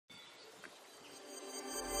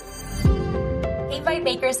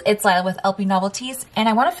Vibemakers, it's Lila with LP Novelties, and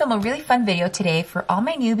I want to film a really fun video today for all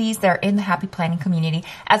my newbies that are in the happy planning community,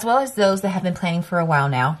 as well as those that have been planning for a while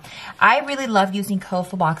now. I really love using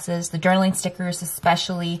colorful boxes, the journaling stickers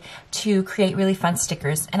especially, to create really fun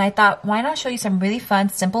stickers. And I thought, why not show you some really fun,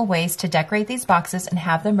 simple ways to decorate these boxes and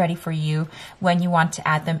have them ready for you when you want to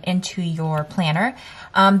add them into your planner.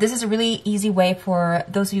 This is a really easy way for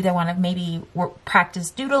those of you that want to maybe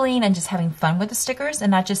practice doodling and just having fun with the stickers and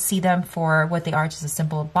not just see them for what they are, just a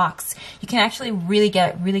simple box. You can actually really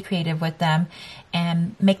get really creative with them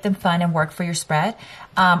and make them fun and work for your spread.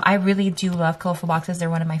 I really do love colorful boxes. They're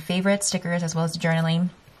one of my favorite stickers, as well as journaling.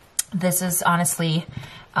 This is honestly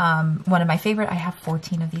one of my favorite. I have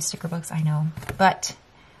 14 of these sticker books, I know, but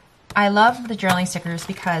I love the journaling stickers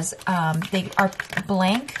because they are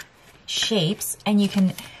blank shapes and you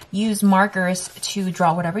can use markers to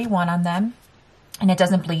draw whatever you want on them, and it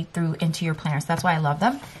doesn't bleed through into your planner. So that's why I love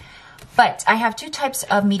them. But I have two types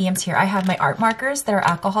of mediums here. I have my art markers that are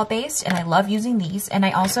alcohol based, and I love using these. And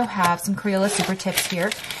I also have some Crayola super tips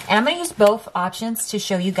here. And I'm going to use both options to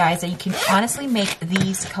show you guys that you can honestly make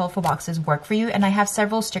these colorful boxes work for you. And I have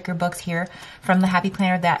several sticker books here from the Happy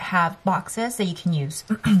Planner that have boxes that you can use.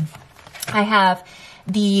 I have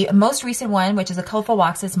the most recent one, which is a colorful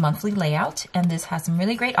boxes monthly layout. And this has some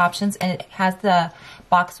really great options. And it has the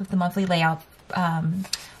box with the monthly layout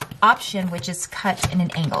option, which is cut in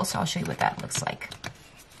an angle. So I'll show you what that looks like.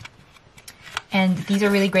 And these are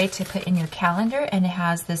really great to put in your calendar, and it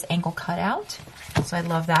has this angle cutout. So I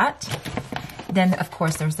love that. Then of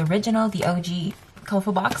course there's the original, the OG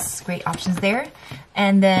colorful box, great options there.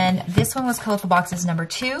 And then this one was colorful boxes number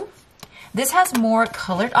 2. This has more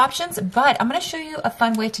colored options, but I'm going to show you a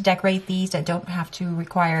fun way to decorate these that don't have to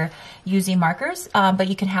require using markers, but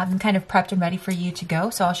you can have them kind of prepped and ready for you to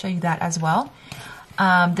go. So I'll show you that as well.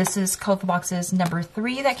 This is colorful boxes number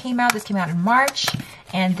 3 that came out. This came out in March,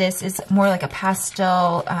 and this is more like a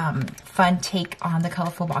pastel fun take on the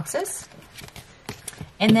colorful boxes.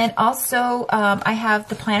 And then also I have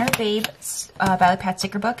the Plannerbabe Valley Path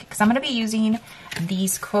sticker book, because I'm going to be using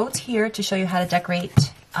these quotes here to show you how to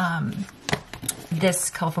decorate this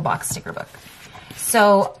colorful box sticker book.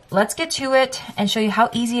 So let's get to it and show you how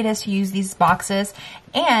easy it is to use these boxes,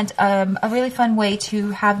 and a really fun way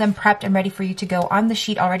to have them prepped and ready for you to go on the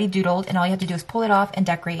sheet already doodled, and all you have to do is pull it off and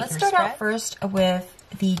decorate your spread. Let's start out first with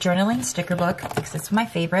the journaling sticker book, because it's my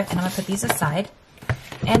favorite, and I'm going to put these aside.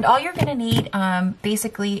 And all you're going to need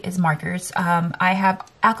basically is markers. I have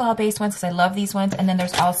alcohol-based ones because I love these ones. And then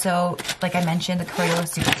there's also, like I mentioned, the Crayola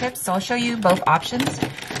super tips. So I'll show you both options.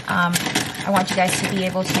 I want you guys to be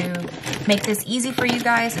able to make this easy for you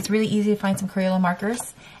guys. It's really easy to find some Crayola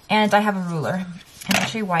markers. And I have a ruler. And I'll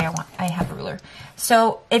show you why I have a ruler.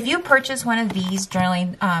 So if you purchase one of these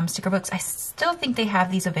journaling sticker books, I still think they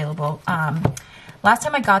have these available. Last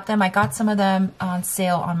time I got them, I got some of them on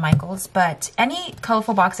sale on Michael's, but any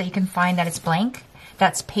colorful box that you can find that is blank,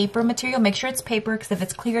 that's paper material, make sure it's paper, because if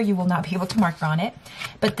it's clear, you will not be able to marker on it.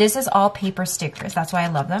 But this is all paper stickers. That's why I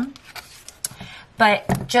love them.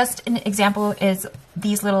 But just an example is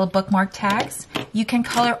these little bookmark tags. You can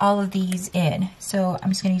color all of these in. So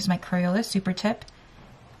I'm just going to use my Crayola super tip,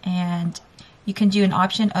 and you can do an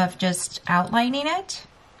option of just outlining it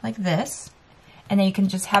like this. And then you can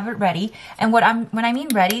just have it ready. And when I mean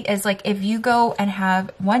ready is like if you go and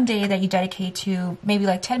have one day that you dedicate to maybe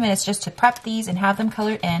like 10 minutes just to prep these and have them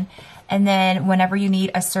colored in. And then whenever you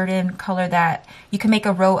need a certain color, that you can make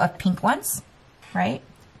a row of pink ones, right?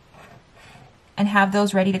 And have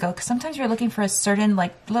those ready to go. Because sometimes you're looking for a certain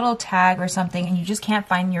like little tag or something and you just can't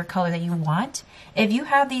find your color that you want. If you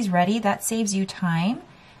have these ready, that saves you time.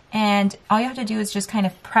 And all you have to do is just kind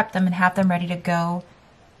of prep them and have them ready to go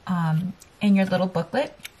in your little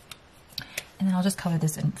booklet. And then I'll just color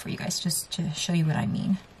this in for you guys just to show you what I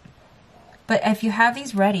mean. But if you have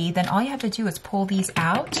these ready, then all you have to do is pull these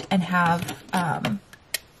out and have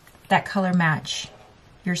that color match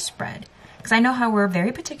your spread. Because I know how we're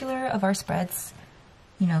very particular of our spreads,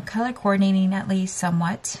 you know, color coordinating at least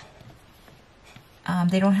somewhat.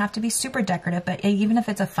 They don't have to be super decorative, but even if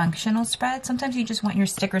it's a functional spread, sometimes you just want your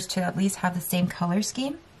stickers to at least have the same color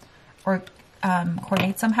scheme or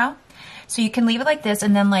coordinate somehow. So you can leave it like this,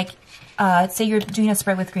 and then like, say you're doing a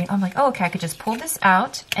spread with green. I'm like, oh, okay, I could just pull this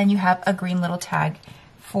out, and you have a green little tag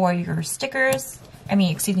for your stickers. I mean,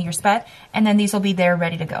 excuse me, your spread. And then these will be there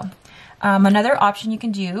ready to go. Another option you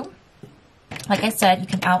can do, like I said, you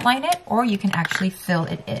can outline it, or you can actually fill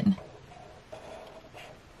it in.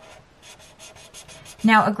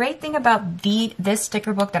 Now, a great thing about this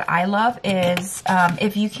sticker book that I love is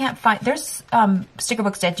if you can't find, there's sticker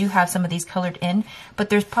books that do have some of these colored in, but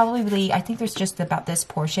there's probably, I think there's just about this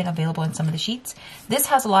portion available in some of the sheets. This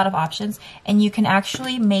has a lot of options, and you can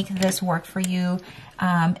actually make this work for you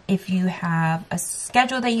if you have a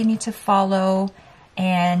schedule that you need to follow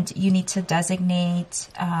and you need to designate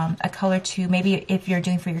a color to, maybe if you're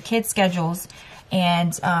doing for your kids' schedules,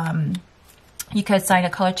 and you could assign a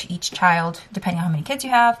color to each child depending on how many kids you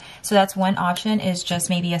have. So that's one option, is just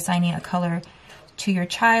maybe assigning a color to your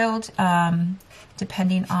child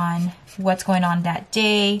depending on what's going on that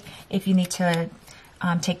day. If you need to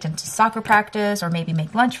take them to soccer practice, or maybe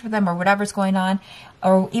make lunch for them, or whatever's going on.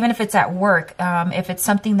 Or even if it's at work, if it's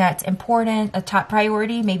something that's important, a top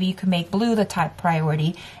priority, maybe you can make blue the top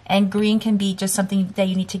priority, and green can be just something that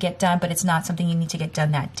you need to get done, but it's not something you need to get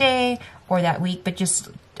done that day or that week, but just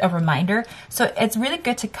a reminder. So it's really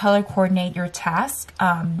good to color coordinate your task.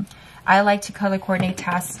 I like to color coordinate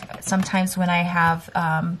tasks sometimes when I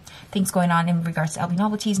have things going on in regards to LB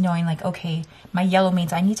novelties, knowing like, okay, my yellow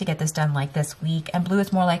means I need to get this done like this week, and blue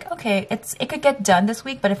is more like, okay, it could get done this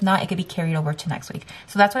week, but if not, it could be carried over to next week.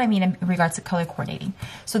 So that's what I mean in regards to color coordinating.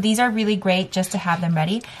 So these are really great just to have them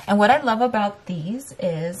ready. And what I love about these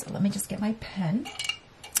is, let me just get my pen.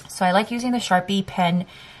 So I like using the Sharpie pen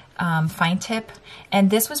fine tip, and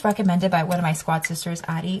this was recommended by one of my squad sisters,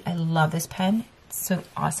 Addie. I love this pen. It's so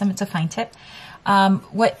awesome. It's a fine tip.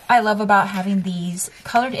 What I love about having these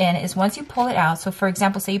colored in is once you pull it out, so for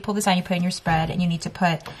example, say you pull this out, you put it in your spread, and you need to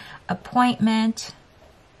put appointment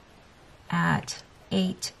at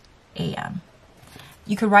 8 a.m.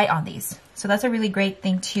 You could write on these. So that's a really great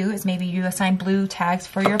thing too, is maybe you assign blue tags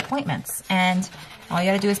for your appointments, and all you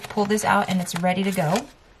gotta do is pull this out and it's ready to go.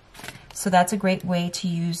 So that's a great way to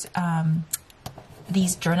use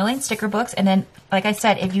these journaling sticker books. And then, like I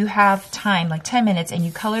said, if you have time, like 10 minutes, and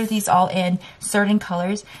you color these all in certain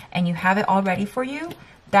colors and you have it all ready for you,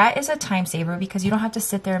 that is a time saver, because you don't have to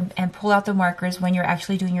sit there and pull out the markers when you're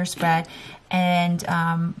actually doing your spread and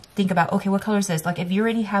think about, okay, what color is this? Like if you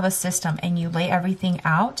already have a system and you lay everything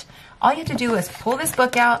out, all you have to do is pull this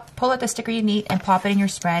book out, pull out the sticker you need, and pop it in your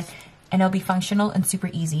spread, and it'll be functional and super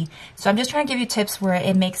easy. So I'm just trying to give you tips where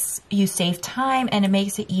it makes you save time and it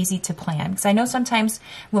makes it easy to plan. Because I know sometimes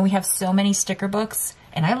when we have so many sticker books,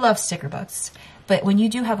 and I love sticker books, but when you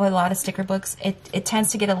do have a lot of sticker books, it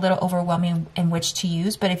tends to get a little overwhelming in which to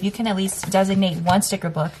use. But if you can at least designate one sticker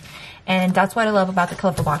book, and that's what I love about the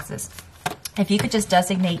colorful boxes. If you could just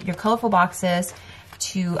designate your colorful boxes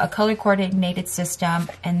to a color coordinated system,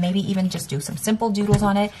 and maybe even just do some simple doodles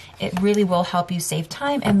on it, it really will help you save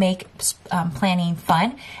time and make planning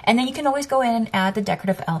fun. And then you can always go in and add the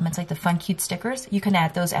decorative elements, like the fun cute stickers. You can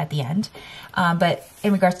add those at the end. But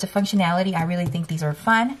in regards to functionality, I really think these are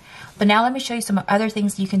fun. But now let me show you some other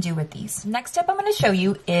things you can do with these. Next step I'm going to show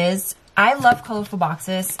you is, I love colorful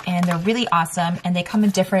boxes, and they're really awesome, and they come in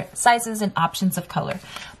different sizes and options of color.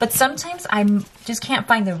 But sometimes I just can't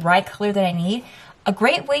find the right color that I need. A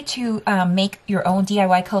great way to make your own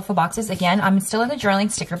DIY colorful boxes, again, I'm still in the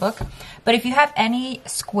journaling sticker book, but if you have any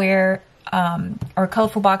square or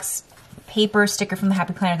colorful box paper sticker from the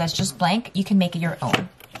Happy Planner that's just blank, you can make it your own.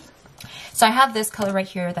 So I have this color right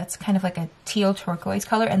here that's kind of like a teal turquoise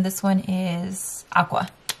color, and this one is aqua,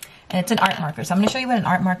 and it's an art marker. So I'm going to show you what an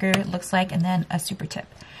art marker looks like, and then a super tip.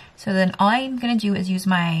 So then all I'm going to do is use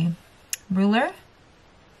my ruler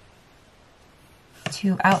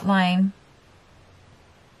to outline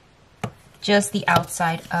just the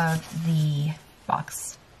outside of the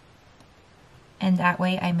box. And that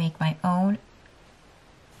way I make my own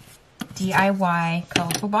DIY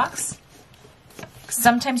colorful box.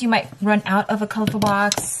 Sometimes you might run out of a colorful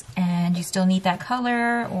box and you still need that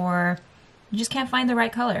color, or you just can't find the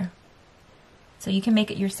right color. So you can make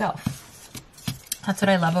it yourself. That's what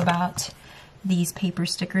I love about these paper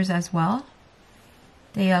stickers as well.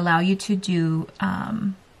 They allow you to do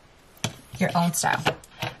your own style.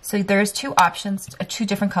 So there's two options, two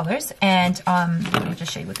different colors, and let me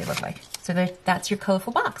just show you what they look like. So that's your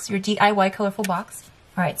colorful box, your DIY colorful box.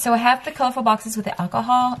 All right, so I have the colorful boxes with the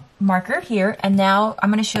alcohol marker here, and now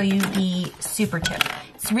I'm going to show you the super tip.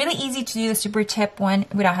 It's really easy to do the super tip one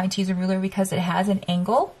without having to use a ruler, because it has an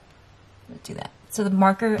angle. Let's do that. So the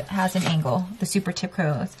marker has an angle, the super tip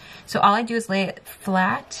Crayolas. So all I do is lay it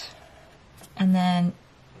flat, and then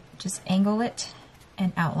just angle it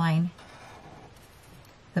and outline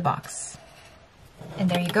the box. And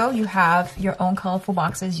there you go. You have your own colorful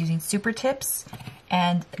boxes using super tips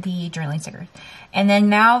and the journaling sticker. And then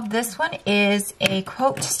now this one is a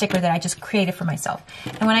quote sticker that I just created for myself.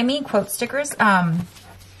 And when I mean quote stickers,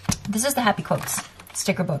 this is the Happy Quotes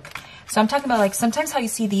sticker book. So I'm talking about like sometimes how you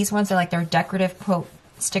see these ones are like they're decorative quote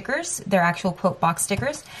stickers. They're actual quote box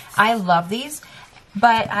stickers. I love these.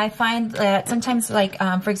 But I find that sometimes, like,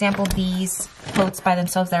 for example, these quotes by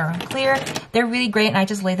themselves that are unclear, they're really great, and I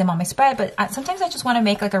just lay them on my spread. But sometimes I just want to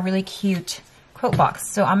make, like, a really cute quote box.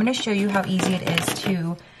 So I'm going to show you how easy it is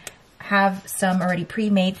to have some already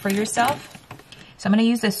pre-made for yourself. So I'm going to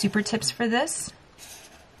use the super tips for this.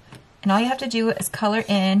 And all you have to do is color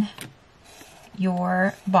in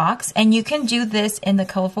your box. And you can do this in the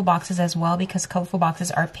colorful boxes as well, because colorful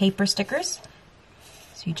boxes are paper stickers.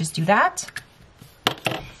 So you just do that.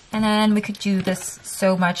 And then we could do this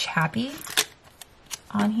so much happy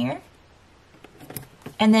on here.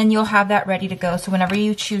 And then you'll have that ready to go. So whenever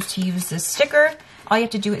you choose to use this sticker, all you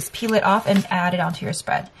have to do is peel it off and add it onto your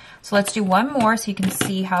spread. So let's do one more so you can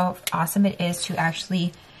see how awesome it is to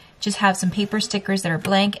actually just have some paper stickers that are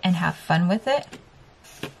blank and have fun with it.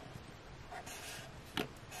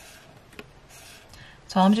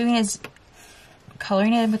 So all I'm doing is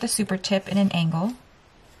coloring it in with a super tip in an angle.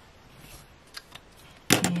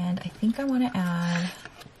 And I think I want to add,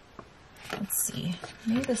 let's see,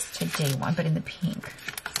 maybe this today one, but in the pink.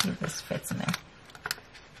 Let's see if this fits in there.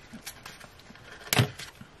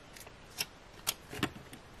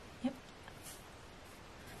 Yep.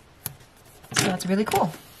 So that's really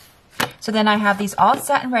cool. So then I have these all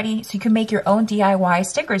set and ready, so you can make your own DIY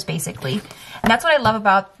stickers basically. And that's what I love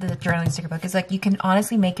about the journaling sticker book, is like you can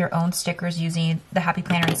honestly make your own stickers using the Happy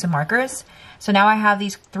Planner and some markers. So now I have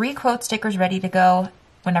these 3 quote stickers ready to go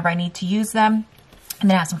whenever I need to use them. And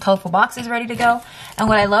then I have some colorful boxes ready to go. And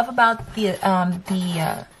what I love about the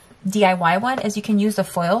DIY one is you can use the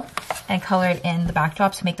foil and color it in the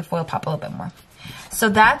backdrop to make the foil pop a little bit more. So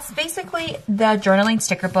that's basically the journaling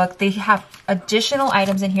sticker book. They have additional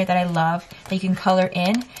items in here that I love that you can color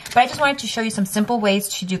in. But I just wanted to show you some simple ways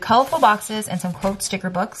to do colorful boxes and some quote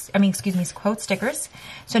sticker books. Quote stickers.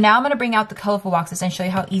 So now I'm going to bring out the colorful boxes and show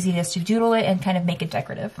you how easy it is to doodle it and kind of make it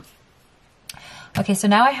decorative. Okay, so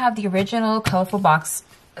now I have the original colorful box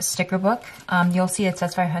sticker book. You'll see it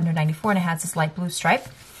says $594 and it has this light blue stripe.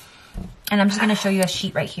 And I'm just going to show you a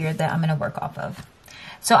sheet right here that I'm going to work off of.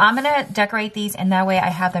 So I'm going to decorate these, and that way I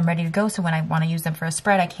have them ready to go, so when I want to use them for a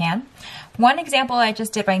spread, I can. One example I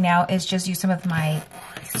just did right now is just use some of my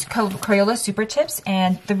Crayola super tips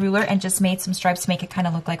and the ruler and just made some stripes to make it kind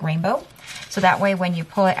of look like rainbow. So that way when you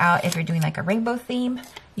pull it out, if you're doing like a rainbow theme,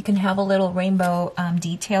 you can have a little rainbow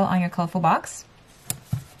detail on your colorful box.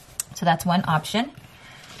 So that's one option.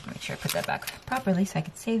 Make sure I put that back properly so I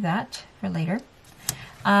can save that for later.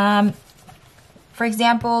 For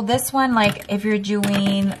example, this one, like if you're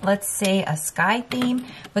doing, let's say, a sky theme,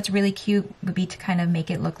 what's really cute would be to kind of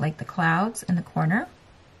make it look like the clouds in the corner.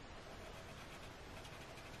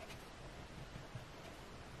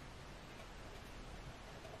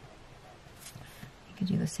 You could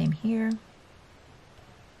do the same here.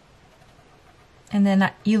 And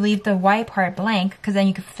then you leave the white part blank, because then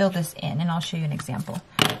you can fill this in, and I'll show you an example.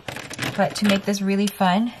 But to make this really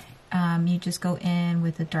fun, you just go in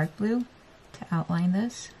with the dark blue to outline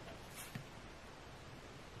this.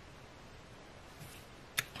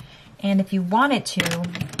 And if you wanted to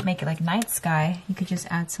make it like night sky, you could just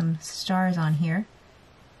add some stars on here.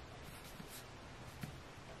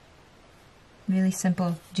 Really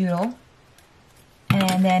simple doodle.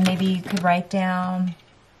 And then maybe you could write down,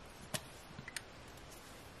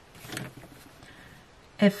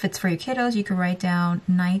 if it's for your kiddos, you could write down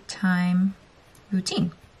nighttime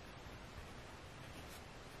routine.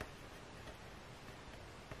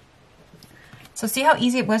 So see how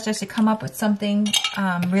easy it was just to come up with something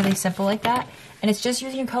really simple like that? And it's just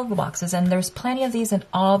using your colorful boxes, and there's plenty of these in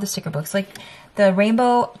all the sticker books. Like the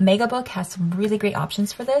Rainbow Mega Book has some really great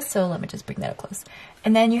options for this, so let me just bring that up close.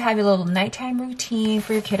 And then you have your little nighttime routine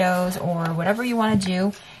for your kiddos, or whatever you want to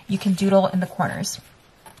do, you can doodle in the corners.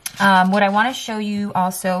 What I want to show you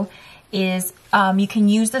also is you can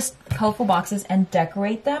use the colorful boxes and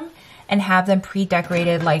decorate them and have them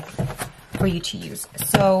pre-decorated like for you to use.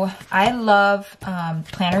 So I love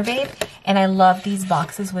Plannerbabe, and I love these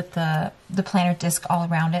boxes with the planner disc all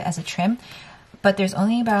around it as a trim. But there's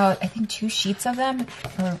only about, I think, 2 sheets of them.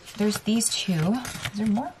 Or there's these 2. Is there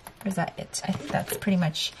more? Or is that it? I think that's pretty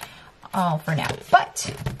much all for now.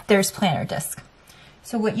 But there's planner disc.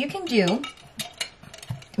 So what you can do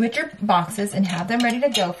with your boxes and have them ready to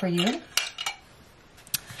go for you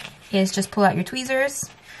is just pull out your tweezers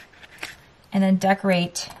and then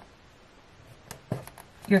decorate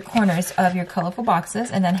your corners of your colorful boxes,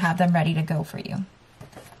 and then have them ready to go for you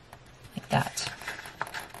like that.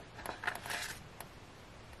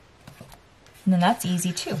 And then that's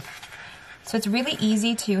easy too. So it's really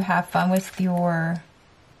easy to have fun with your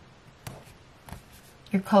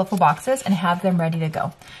your colorful boxes and have them ready to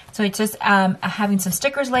go. So it's just having some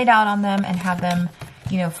stickers laid out on them and have them,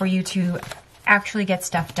 you know, for you to actually get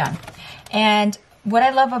stuff done. And what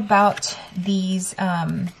I love about these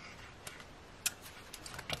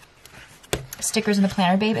stickers in the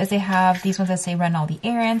Planner Babe is they have these ones that say run all the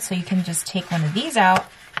errands. So you can just take one of these out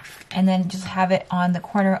and then just have it on the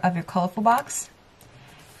corner of your colorful box.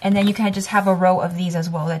 And then you can just have a row of these as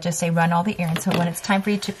well that just say run all the errands. So when it's time for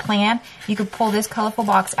you to plan, you can pull this colorful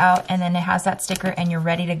box out and then it has that sticker and you're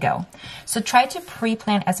ready to go. So try to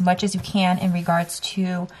pre-plan as much as you can in regards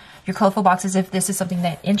to your colorful boxes if this is something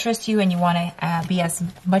that interests you and you want to be as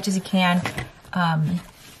much as you can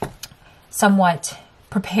somewhat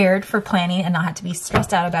prepared for planning and not have to be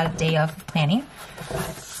stressed out about a day of planning.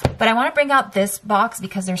 But I want to bring out this box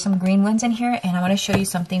because there's some green ones in here and I want to show you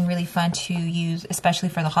something really fun to use, especially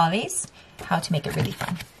for the holidays, how to make it really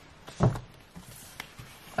fun.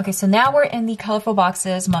 Okay, so now we're in the Colorful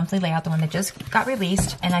Boxes monthly layout, the one that just got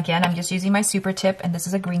released. And again, I'm just using my super tip and this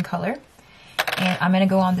is a green color. And I'm going to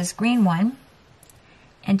go on this green one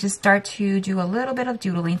and just start to do a little bit of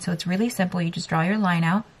doodling. So it's really simple. You just draw your line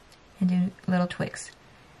out and do little twigs.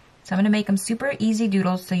 So I'm going to make them super easy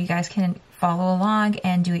doodles so you guys can follow along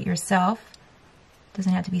and do it yourself.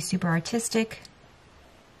 Doesn't have to be super artistic.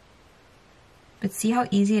 But see how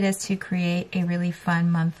easy it is to create a really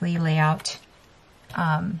fun monthly layout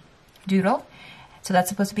doodle. So that's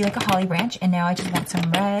supposed to be like a holly branch. And now I just want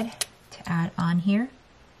some red to add on here.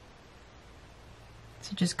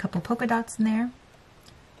 So just a couple polka dots in there.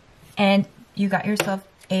 And you got yourself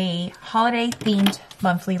a holiday themed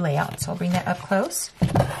monthly layout. So I'll bring that up close.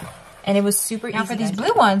 And it was super easy. Now for these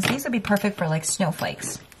blue ones, these would be perfect for like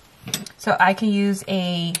snowflakes. So I can use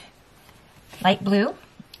a light blue.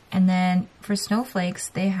 And then for snowflakes,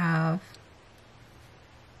 they have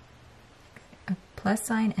a plus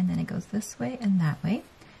sign and then it goes this way and that way.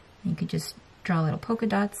 And you could just draw little polka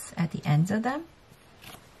dots at the ends of them.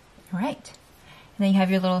 All right. And then you have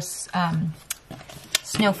your little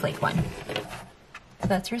snowflake one. So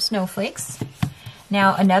that's your snowflakes.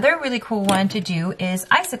 Now, another really cool one to do is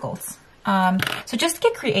icicles. So just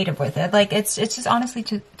get creative with it. Like it's just honestly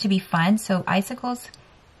to be fun. So icicles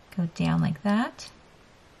go down like that,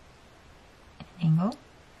 at an angle.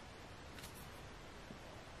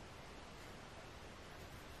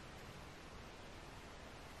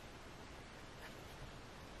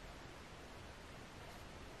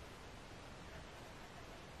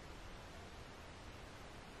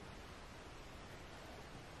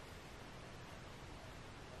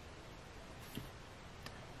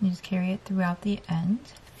 You just carry it throughout the end,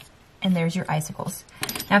 and there's your icicles.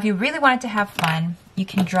 Now, if you really wanted to have fun, you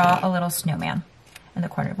can draw a little snowman in the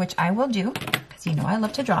corner, which I will do, because you know I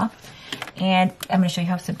love to draw. And I'm going to show you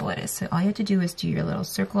how simple it is. So all you have to do is do your little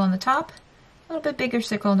circle on the top, a little bit bigger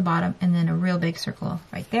circle on the bottom, and then a real big circle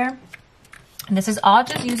right there. And this is all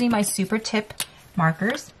just using my super tip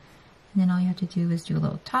markers. And then all you have to do is do a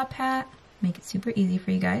little top hat, make it super easy for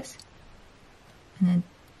you guys. And then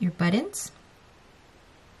your buttons.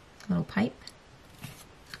 Little pipe,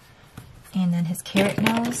 and then his carrot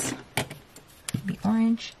nose will be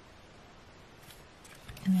orange,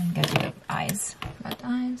 and then go to the eyes. Got the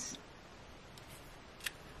eyes.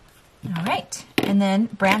 All right, and then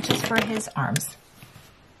branches for his arms.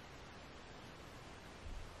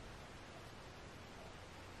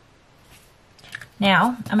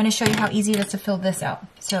 Now I'm going to show you how easy it is to fill this out.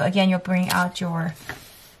 So again, you'll bring out your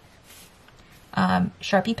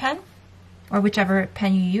Sharpie pen, or whichever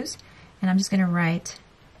pen you use. And I'm just going to write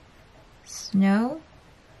snow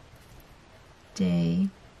day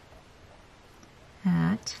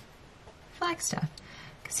at Flagstaff.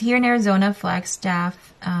 Because here in Arizona,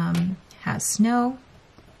 Flagstaff has snow.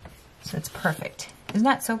 So it's perfect. Isn't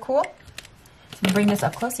that so cool? So I'm bring this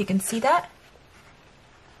up close so you can see that.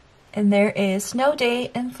 And there is snow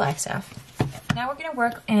day in Flagstaff. Now we're going to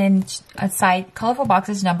work in side colorful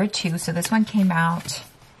boxes number 2. So this one came out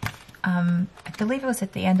I believe it was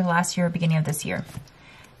at the end of last year or beginning of this year.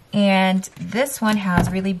 And this one has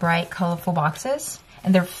really bright, colorful boxes,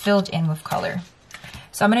 and they're filled in with color.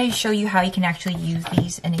 So I'm going to show you how you can actually use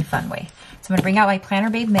these in a fun way. So I'm going to bring out my Planner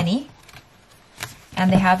Babe Mini,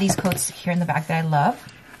 and they have these quotes here in the back that I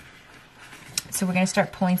love. So we're going to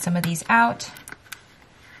start pulling some of these out.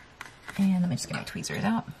 And let me just get my tweezers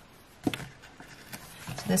out.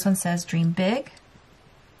 So this one says Dream Big.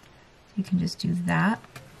 You can just do that.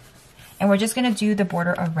 And we're just going to do the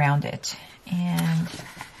border around it. And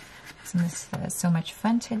this is so much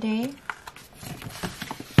fun today.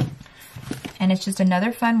 And it's just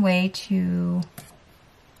another fun way to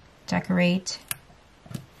decorate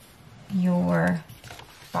your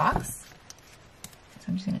box. So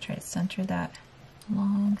I'm just going to try to center that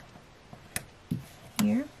along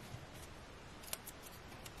here.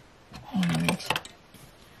 And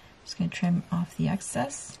just going to trim off the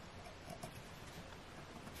excess.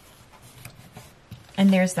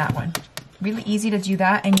 And there's that one. Really easy to do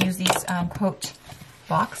that and use these quote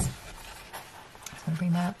blocks. So I'm going to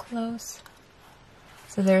bring that up close.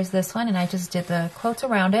 So there's this one, and I just did the quotes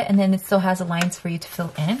around it, and then it still has the lines for you to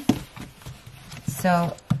fill in.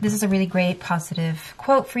 So this is a really great positive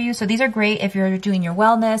quote for you. So these are great if you're doing your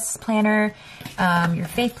wellness planner, your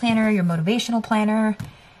faith planner, your motivational planner,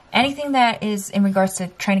 anything that is in regards to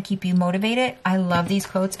trying to keep you motivated. I love these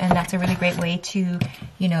quotes, and that's a really great way to,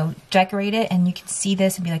 you know, decorate it, and you can see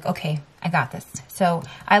this and be like, okay, I got this. So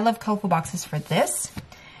I love colorful boxes for this.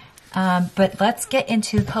 But let's get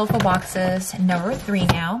into colorful boxes number 3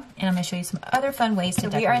 now, and I'm going to show you some other fun ways to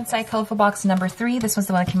decorate. We are inside colorful box number 3. This one's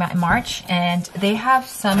the one that came out in March, and they have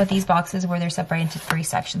some of these boxes where they're separated into 3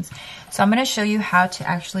 sections. So I'm going to show you how to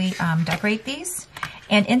actually decorate these.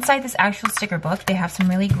 And inside this actual sticker book, they have some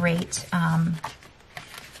really great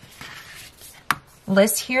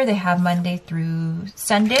lists here. They have Monday through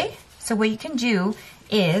Sunday. So what you can do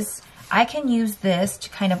is I can use this to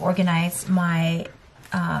kind of organize my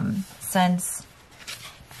son's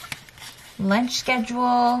lunch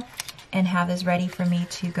schedule and have this ready for me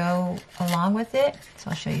to go along with it. So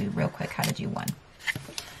I'll show you real quick how to do one.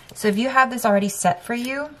 So if you have this already set for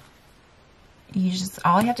you,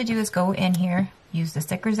 all you have to do is go in here, use the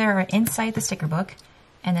stickers that are inside the sticker book,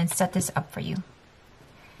 and then set this up for you.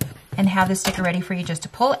 And have the sticker ready for you just to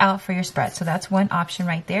pull out for your spread. So that's one option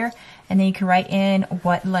right there. And then you can write in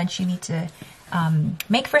what lunch you need to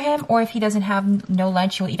make for him, or if he doesn't have no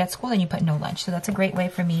lunch, he'll eat at school, then you put no lunch. So that's a great way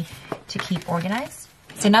for me to keep organized.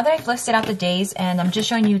 So now that I've listed out the days, and I'm just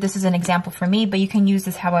showing you, this is an example for me, but you can use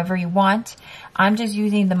this however you want. I'm just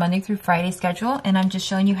using the Monday through Friday schedule, and I'm just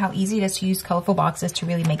showing you how easy it is to use colorful boxes to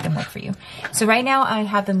really make them work for you. So right now I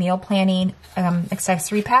have the meal planning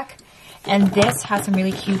accessory pack, and this has some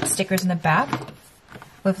really cute stickers in the back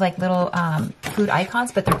with like little food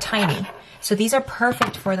icons, but they're tiny. So these are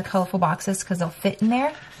perfect for the colorful boxes because they'll fit in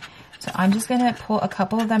there. So I'm just going to pull a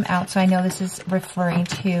couple of them out so I know this is referring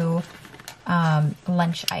to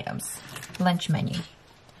lunch items, lunch menu. So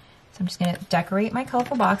I'm just going to decorate my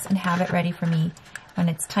colorful box and have it ready for me when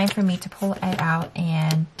it's time for me to pull it out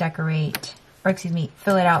and decorate, or excuse me,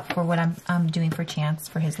 fill it out for what I'm doing for Chance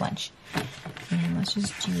for his lunch. And let's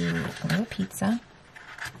just do a little pizza.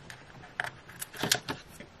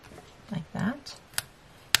 Like that.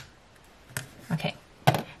 Okay,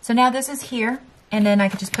 so now this is here, and then I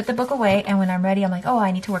could just put the book away, and when I'm ready, I'm like, oh,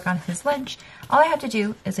 I need to work on his lunch. All I have to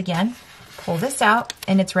do is, again, pull this out,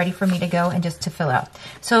 and it's ready for me to go and just to fill out.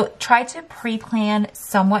 So try to pre-plan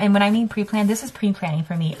somewhat, and when I mean pre-plan, this is pre-planning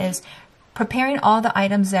for me, is preparing all the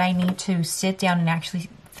items that I need to sit down and actually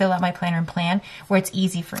fill out my planner and plan where it's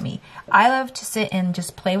easy for me. I love to sit and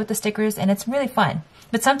just play with the stickers, and it's really fun.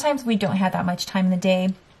 But sometimes we don't have that much time in the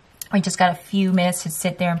day. We just got a few minutes to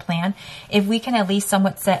sit there and plan. If we can at least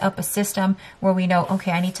somewhat set up a system where we know,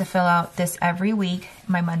 okay, I need to fill out this every week,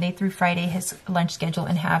 my Monday through Friday, his lunch schedule,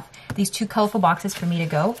 and have these 2 colorful boxes for me to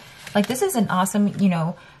go. Like, this is an awesome, you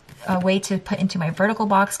know, way to put into my vertical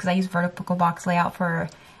box, because I use vertical box layout for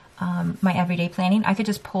my everyday planning. I could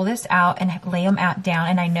just pull this out and lay them out down,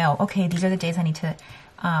 and I know, okay, these are the days I need to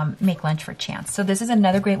make lunch for Chance. So this is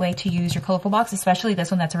another great way to use your colorful box, especially this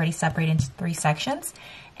one that's already separated into 3 sections,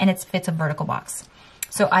 and it fits a vertical box.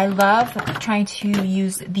 So I love trying to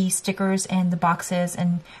use these stickers and the boxes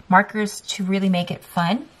and markers to really make it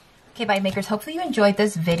fun. Okay, Vibemakers, hopefully you enjoyed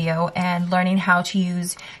this video and learning how to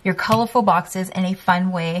use your colorful boxes in a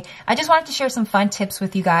fun way. I just wanted to share some fun tips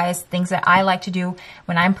with you guys, things that I like to do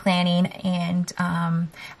when I'm planning, and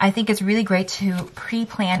I think it's really great to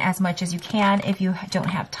pre-plan as much as you can if you don't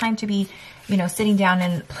have time to be, you know, sitting down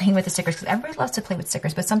and playing with the stickers, because everybody loves to play with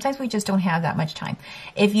stickers, but sometimes we just don't have that much time.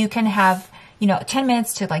 If you can have, you know, 10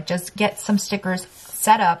 minutes to like just get some stickers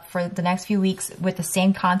set up for the next few weeks with the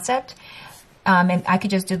same concept, and I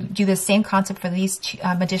could just do the same concept for these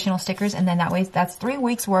additional stickers, and then that way that's 3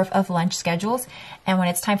 weeks worth of lunch schedules. And when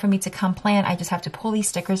it's time for me to come plan, I just have to pull these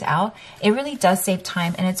stickers out. It really does save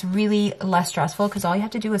time, and it's really less stressful because all you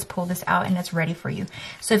have to do is pull this out and it's ready for you.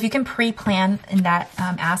 So if you can pre-plan in that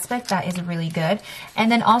aspect, that is really good.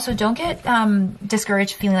 And then also don't get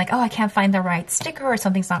discouraged feeling like, oh, I can't find the right sticker, or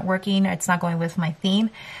something's not working, or it's not going with my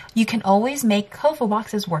theme. You can always make colorful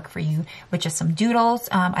boxes work for you with just some doodles.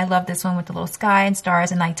 I love this one with the little sky and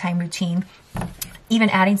stars and nighttime routine. Even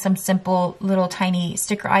adding some simple little tiny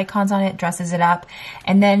sticker icons on it dresses it up.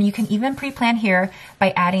 And then you can even pre-plan here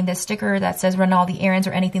by adding this sticker that says run all the errands,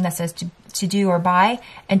 or anything that says to to do or buy,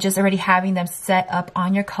 and just already having them set up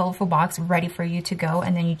on your colorful box ready for you to go,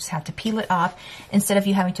 and then you just have to peel it off instead of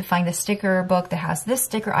you having to find the sticker book that has this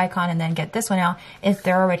sticker icon and then get this one out. If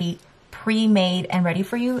they're already pre-made and ready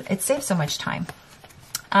for you, it saves so much time.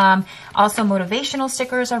 Also, motivational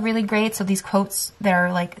stickers are really great. So these quotes that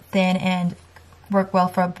are like thin and work well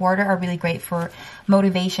for a border are really great for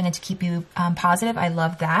motivation and to keep you positive. I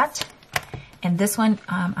love that. And this one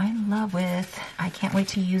I love with, I can't wait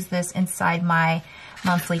to use this inside my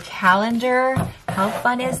monthly calendar. How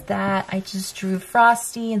fun is that? I just drew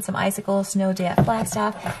Frosty and some icicles, snow day at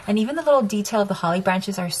Flagstaff, and even the little detail of the holly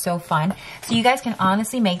branches are so fun. So you guys can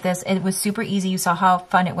honestly make this. It was super easy. You saw how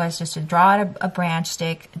fun it was just to draw out a branch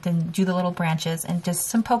stick, then do the little branches and just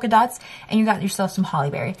some polka dots, and you got yourself some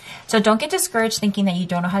hollyberry. So don't get discouraged thinking that you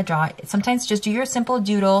don't know how to draw it. Sometimes just do your simple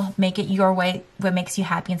doodle, make it your way, what makes you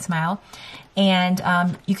happy and smile. And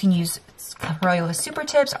you can use Crayola super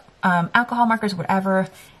tips, alcohol markers, whatever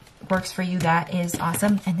works for you. That is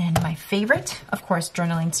awesome. And then my favorite, of course,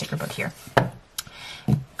 journaling sticker book here.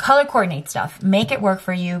 Color coordinate stuff. Make it work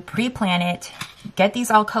for you. Pre-plan it. Get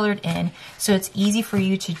these all colored in so it's easy for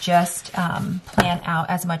you to just plan out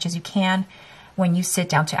as much as you can when you sit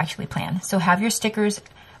down to actually plan. So have your stickers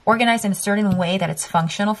organized in a certain way that it's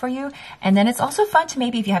functional for you. And then it's also fun to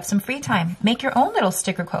maybe, if you have some free time, make your own little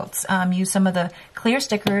sticker quotes. Use some of the clear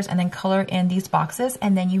stickers and then color in these boxes,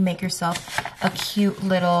 and then you make yourself a cute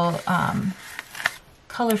little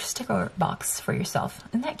color sticker box for yourself.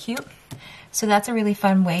 Isn't that cute? So that's a really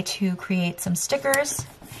fun way to create some stickers.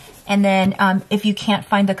 And then if you can't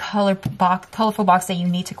find the colorful box that you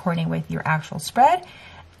need to coordinate with your actual spread,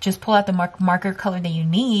 just pull out the marker color that you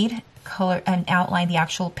need, color and outline the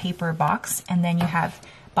actual paper box, and then you have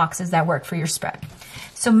boxes that work for your spread.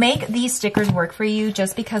 So make these stickers work for you.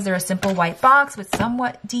 Just because they're a simple white box with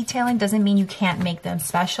somewhat detailing doesn't mean you can't make them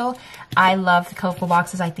special. I love the colorful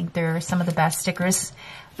boxes. I think they're some of the best stickers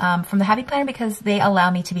from the Happy Planner because they allow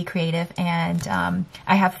me to be creative, and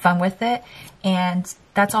I have fun with it. And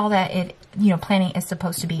that's all that planning is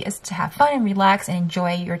supposed to be, is to have fun and relax and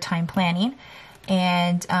enjoy your time planning.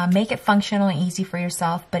 And make it functional and easy for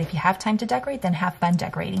yourself. But if you have time to decorate, then have fun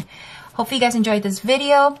decorating. Hopefully you guys enjoyed this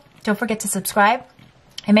video. Don't forget to subscribe.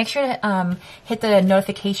 And make sure to hit the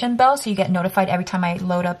notification bell so you get notified every time I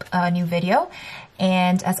load up a new video.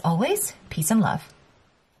 And as always, peace and love.